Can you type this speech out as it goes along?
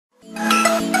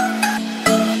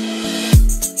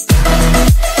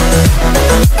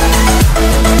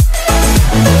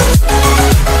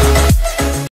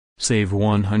Save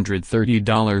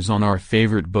 $130 on our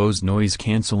favorite Bose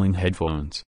noise-canceling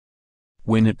headphones.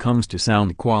 When it comes to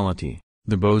sound quality,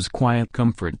 the Bose Quiet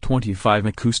Comfort 25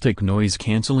 acoustic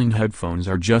noise-canceling headphones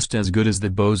are just as good as the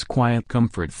Bose Quiet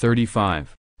Comfort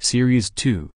 35, Series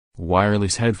 2,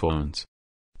 wireless headphones.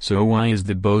 So why is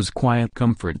the Bose Quiet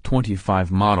Comfort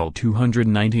 25 model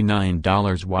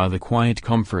 $299 while the Quiet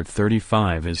Comfort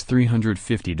 35 is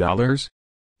 $350?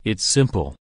 It's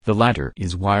simple. The latter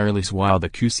is wireless while the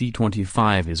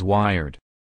QC25 is wired.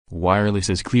 Wireless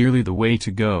is clearly the way to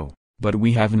go, but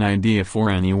we have an idea for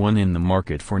anyone in the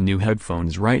market for new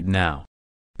headphones right now.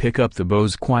 Pick up the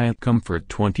Bose Quiet Comfort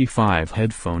 25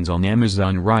 headphones on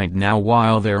Amazon right now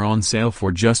while they're on sale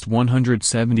for just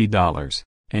 $170,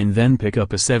 and then pick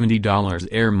up a $70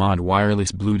 AirMod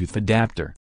wireless Bluetooth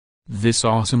adapter. This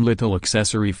awesome little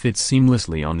accessory fits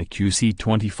seamlessly on the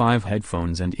QC25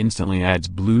 headphones and instantly adds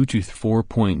Bluetooth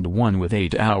 4.1 with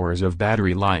 8 hours of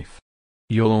battery life.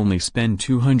 You'll only spend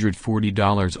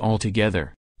 $240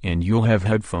 altogether, and you'll have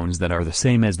headphones that are the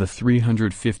same as the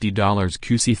 $350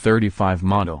 QC35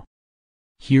 model.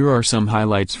 Here are some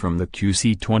highlights from the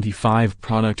QC25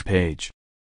 product page.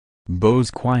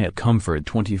 Bose Quiet Comfort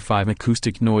 25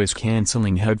 acoustic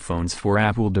noise-canceling headphones for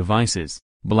Apple devices,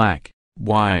 black.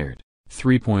 Wired,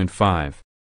 3.5.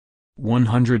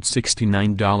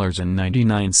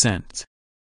 $169.99.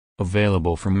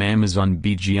 Available from Amazon.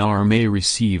 BGR may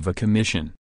receive a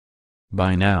commission.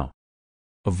 Buy now.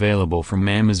 Available from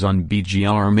Amazon.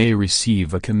 BGR may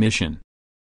receive a commission.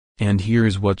 And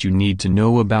here's what you need to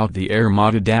know about the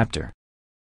AirMod adapter.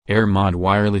 AirMod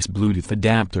wireless Bluetooth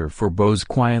adapter for Bose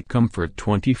Quiet Comfort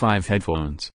 25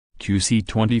 headphones,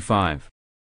 QC25.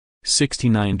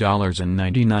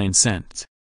 $69.99.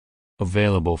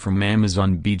 Available from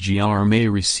Amazon. BGR may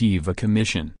receive a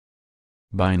commission.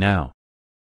 Buy now.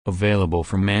 Available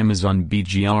from Amazon.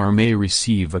 BGR may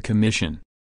receive a commission.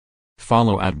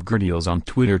 Follow @GrDeals on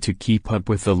Twitter to keep up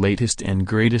with the latest and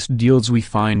greatest deals we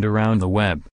find around the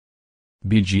web.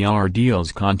 BGR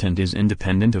Deals content is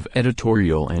independent of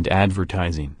editorial and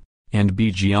advertising, and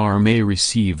BGR may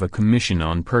receive a commission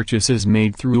on purchases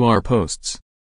made through our posts.